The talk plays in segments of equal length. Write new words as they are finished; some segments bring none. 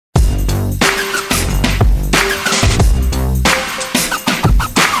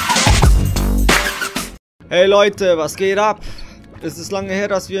Hey Leute, was geht ab? Es ist lange her,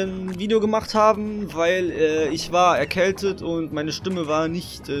 dass wir ein Video gemacht haben, weil ich war erkältet und meine Stimme war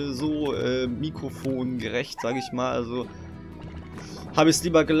nicht so mikrofongerecht, sage ich mal. Also habe ich es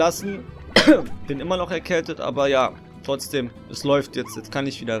lieber gelassen. Bin immer noch erkältet, aber ja, trotzdem, es läuft jetzt. Jetzt kann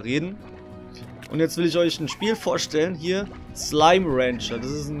ich wieder reden. Und jetzt will ich euch ein Spiel vorstellen. Hier, Slime Rancher. Das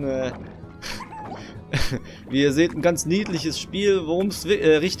ist ein, wie ihr seht, ein ganz niedliches Spiel. Worum es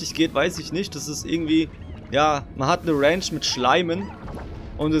richtig geht, weiß ich nicht. Das ist irgendwie... Ja, man hat eine Ranch mit Schleimen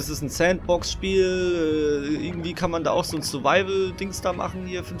und es ist ein Sandbox-Spiel. Irgendwie kann man da auch so ein Survival-Dings da machen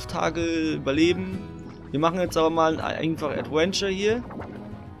hier, 5 Tage überleben. Wir machen jetzt aber mal einfach Adventure hier,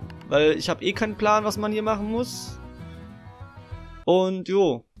 weil ich habe eh keinen Plan, was man hier machen muss. Und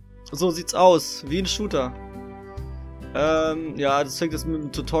jo, so sieht's aus, wie ein Shooter. Ja, das fängt jetzt mit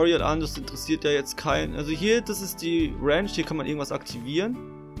dem Tutorial an, das interessiert ja jetzt keinen. Also hier, das ist die Ranch, hier kann man irgendwas aktivieren.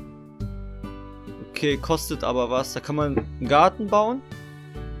 Okay, kostet aber was. Da kann man einen Garten bauen.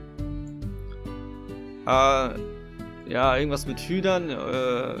 Ja, irgendwas mit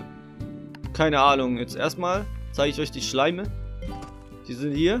Hühnern. Keine Ahnung. Jetzt erstmal zeige ich euch die Schleime. Die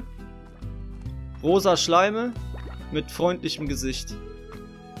sind hier. Rosa Schleime mit freundlichem Gesicht.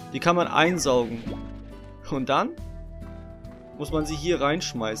 Die kann man einsaugen. Und dann muss man sie hier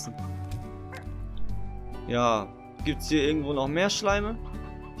reinschmeißen. Ja, gibt es hier irgendwo noch mehr Schleime?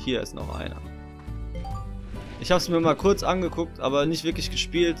 Hier ist noch einer. Ich habe es mir mal kurz angeguckt, aber nicht wirklich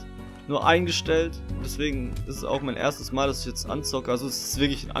gespielt, nur eingestellt. Deswegen ist es auch mein erstes Mal, dass ich jetzt anzocke. Also es ist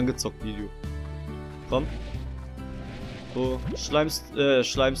wirklich ein angezockt Video. Komm. So, schleimst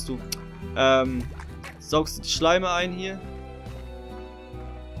du. Saugst du die Schleime ein hier.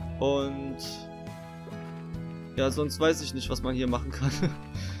 Und ja, sonst weiß ich nicht, was man hier machen kann.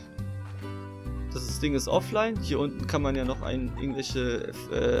 Das Ding ist offline. Hier unten kann man ja noch irgendwelche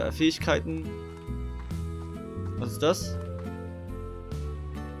Fähigkeiten. Was ist das?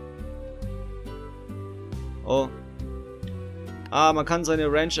 Oh. Ah, man kann seine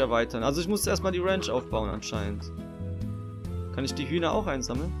Ranch erweitern. Also ich muss erstmal die Ranch aufbauen anscheinend. Kann ich die Hühner auch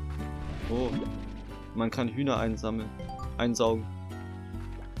einsammeln? Oh. Man kann Hühner einsaugen.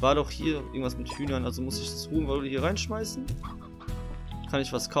 War doch hier irgendwas mit Hühnern, also muss ich das Huhn wohl hier reinschmeißen? Kann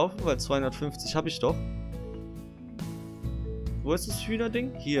ich was kaufen? Weil 250 habe ich doch. Wo ist das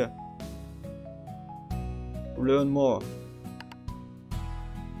Hühnerding? Hier. Learn more.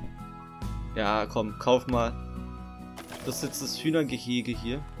 Ja, komm, kauf mal. Das ist jetzt das Hühnergehege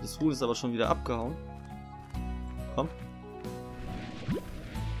hier. Das Huhn ist aber schon wieder abgehauen. Komm.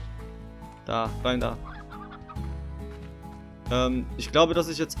 Da, rein da. Ich glaube, dass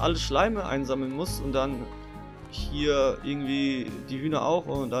ich jetzt alle Schleime einsammeln muss und dann hier irgendwie die Hühner auch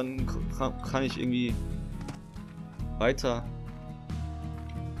und dann kann ich irgendwie weiter.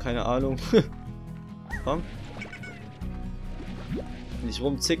 Keine Ahnung. Komm. Nicht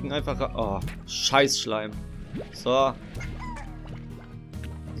rumzicken, einfach... Oh, scheiß Schleim. So. Also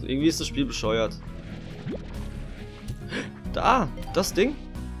irgendwie ist das Spiel bescheuert. Da, das Ding.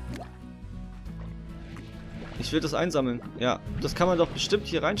 Ich will das einsammeln. Ja, das kann man doch bestimmt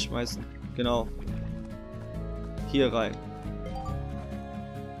hier reinschmeißen. Genau. Hier rein.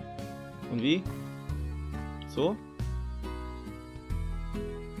 Und wie? So?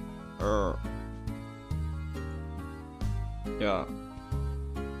 Ja.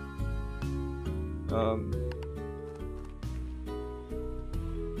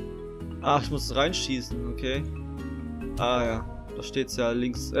 Ach, ich muss es reinschießen, okay. Ah ja, da steht's ja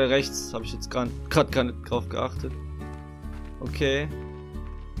links, rechts, habe ich jetzt gerade gar nicht drauf geachtet. Okay.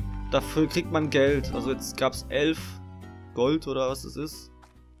 Dafür kriegt man Geld. Also jetzt gab's 11 Gold oder was es ist.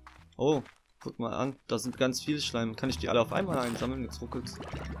 Oh, guck mal an, da sind ganz viele Schleime. Kann ich die alle auf einmal einsammeln? Jetzt ruckelt's.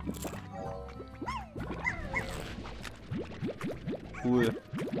 Cool.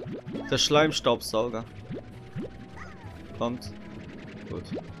 Der Schleimstaubsauger. Kommt. Gut.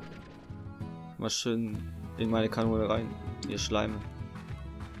 Mal schön in meine Kanone rein. Ihr Schleime.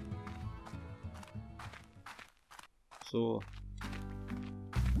 So.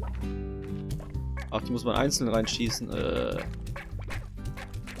 Ach, die muss man einzeln reinschießen. Kann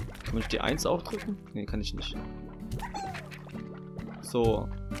ich die 1 auch drücken? Ne, kann ich nicht. So.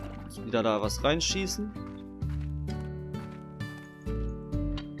 Jetzt wieder da was reinschießen.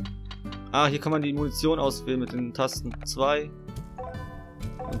 Ah, hier kann man die Munition auswählen mit den Tasten 2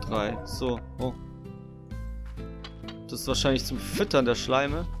 und 3. So, oh. Das ist wahrscheinlich zum Füttern der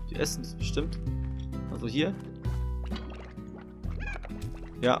Schleime. Die essen das bestimmt. Also hier.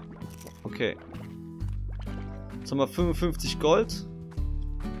 Ja, okay. Jetzt haben wir 55 Gold.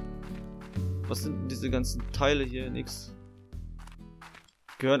 Was sind denn diese ganzen Teile hier? Nix.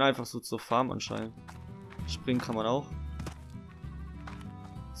 Gehören einfach so zur Farm anscheinend. Springen kann man auch.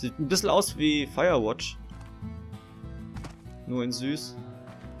 Sieht ein bisschen aus wie Firewatch. Nur in süß.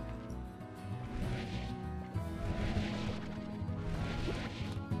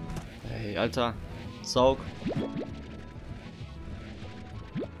 Hey, Alter. Saug.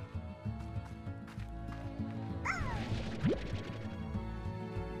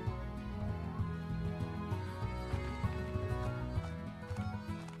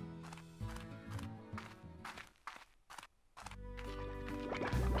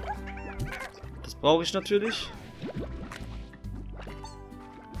 Das brauche ich natürlich.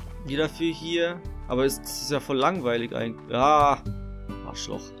 Die dafür hier. Aber es ist ja voll langweilig eigentlich. Ah,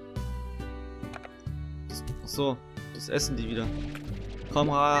 Arschloch. Achso, das essen die wieder. Komm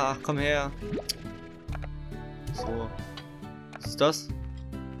her. So. Was ist das?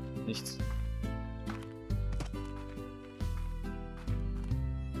 Nichts.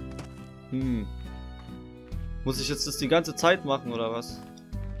 Muss ich jetzt das die ganze Zeit machen oder was?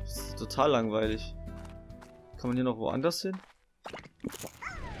 Das ist total langweilig. Kann man hier noch woanders hin?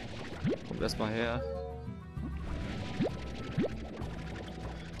 Kommt erstmal her.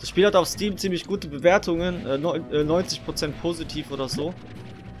 Das Spiel hat auf Steam ziemlich gute Bewertungen. 90% positiv oder so.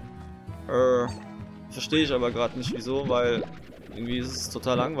 Verstehe ich aber gerade nicht wieso, weil irgendwie ist es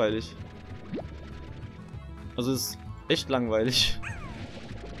total langweilig. Also es ist echt langweilig.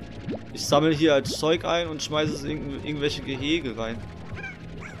 Ich sammle hier als Zeug ein und schmeiße es in irgendwelche Gehege rein.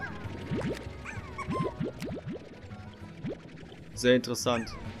 Sehr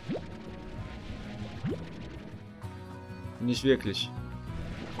interessant. Nicht wirklich.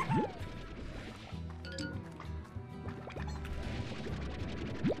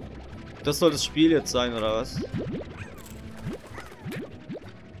 Das soll das Spiel jetzt sein, oder was?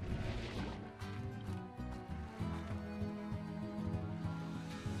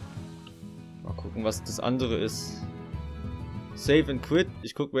 Mal gucken, was das andere ist. Save and Quit.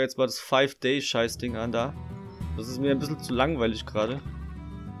 Ich gucke mir jetzt mal das 5-Day-Scheiß-Ding an da. Das ist mir ein bisschen zu langweilig gerade.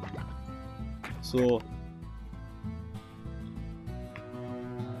 So.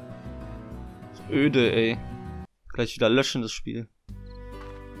 Öde, ey. Gleich wieder löschen, das Spiel.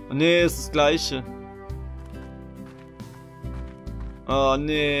 Oh nee, ist das gleiche. Oh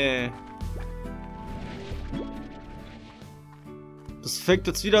nee. Das fängt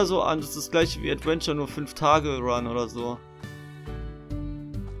jetzt wieder so an. Das ist das gleiche wie Adventure, nur 5 Tage Run oder so.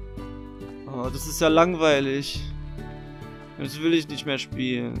 Oh, das ist ja langweilig. Jetzt will ich nicht mehr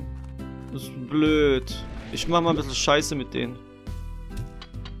spielen. Das ist blöd. Ich mach mal ein bisschen Scheiße mit denen.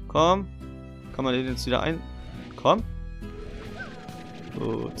 Komm. Kann man den jetzt wieder ein... Komm.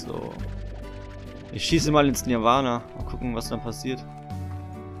 Gut, so. Ich schieße mal ins Nirvana. Mal gucken, was dann passiert.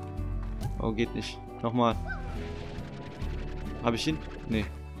 Oh, geht nicht. Nochmal. Habe ich ihn? Nee.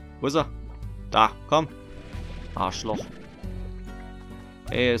 Wo ist er? Da, komm. Arschloch.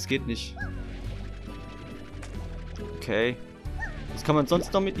 Ey, es geht nicht. Okay. Was kann man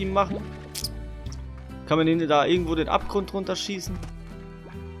sonst noch mit ihm machen? Kann man ihn da irgendwo den Abgrund runterschießen?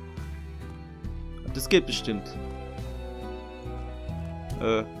 Das geht bestimmt.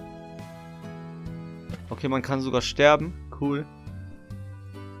 Okay, man kann sogar sterben. Cool.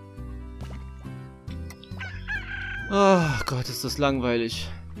 Oh Gott, ist das langweilig.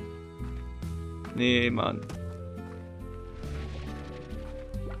 Nee, Mann.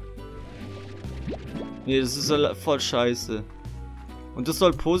 Nee, das ist voll scheiße. Und das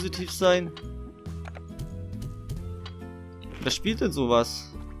soll positiv sein? Wer spielt denn sowas?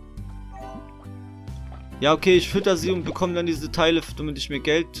 Ja, okay, ich fütter sie und bekomme dann diese Teile, damit ich mehr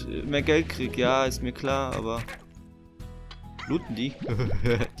Geld kriege. Ja, ist mir klar, aber... Looten die?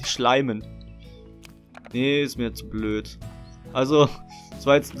 Die schleimen. Nee, ist mir zu blöd. Also, das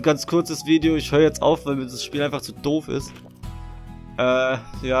war jetzt ein ganz kurzes Video. Ich höre jetzt auf, weil mir das Spiel einfach zu doof ist.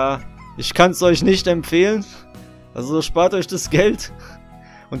 Ja. Ich kann es euch nicht empfehlen. Also, spart euch das Geld.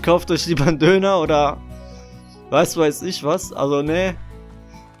 Und kauft euch lieber einen Döner oder... weiß ich was. Also, nee.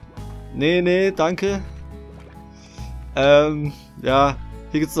 Nee, danke. Ja,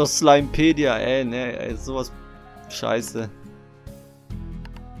 hier gibt's noch Slimepedia, ey, sowas scheiße.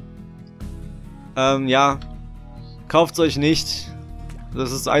 Ja, kauft's euch nicht.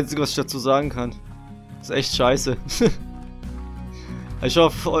 Das ist das Einzige, was ich dazu sagen kann. Das ist echt scheiße. Ich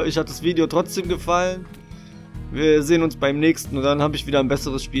hoffe, euch hat das Video trotzdem gefallen. Wir sehen uns beim nächsten und dann habe ich wieder ein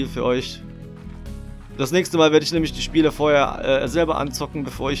besseres Spiel für euch. Das nächste Mal werde ich nämlich die Spiele vorher selber anzocken,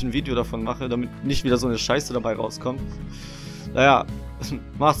 bevor ich ein Video davon mache, damit nicht wieder so eine Scheiße dabei rauskommt. Naja,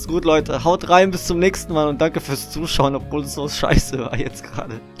 macht's gut, Leute. Haut rein, bis zum nächsten Mal und danke fürs Zuschauen, obwohl es so scheiße war jetzt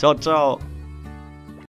gerade. Ciao, ciao.